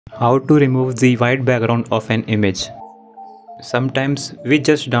How to remove the white background of an image. Sometimes we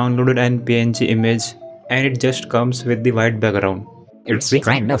just downloaded an PNG image and it just comes with the white background. It's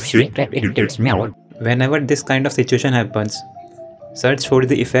kind of sweet that it smells. Whenever this kind of situation happens, search for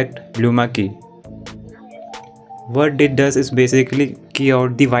the effect Luma key. What it does is basically key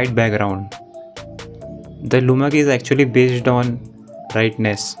out the white background. The Luma key is actually based on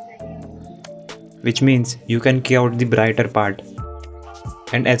brightness, which means you can key out the brighter part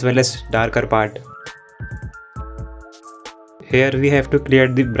and as well as darker part. Here we have to clear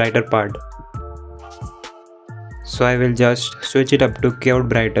the brighter part. So I will just switch it up to key out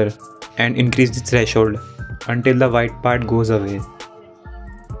brighter and increase the threshold until the white part goes away.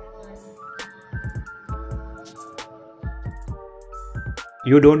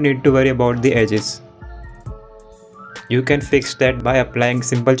 You don't need to worry about the edges. You can fix that by applying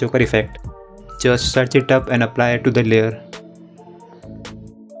simple choker effect. Just search it up and apply it to the layer.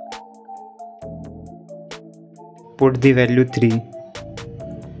 Put the value 3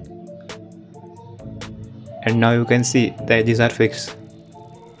 and now you can see the edges are fixed.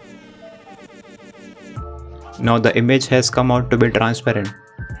 Now the image has come out to be transparent.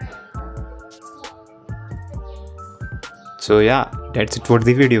 So yeah, that's it for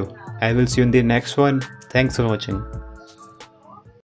the video. I will see you in the next one. Thanks for watching.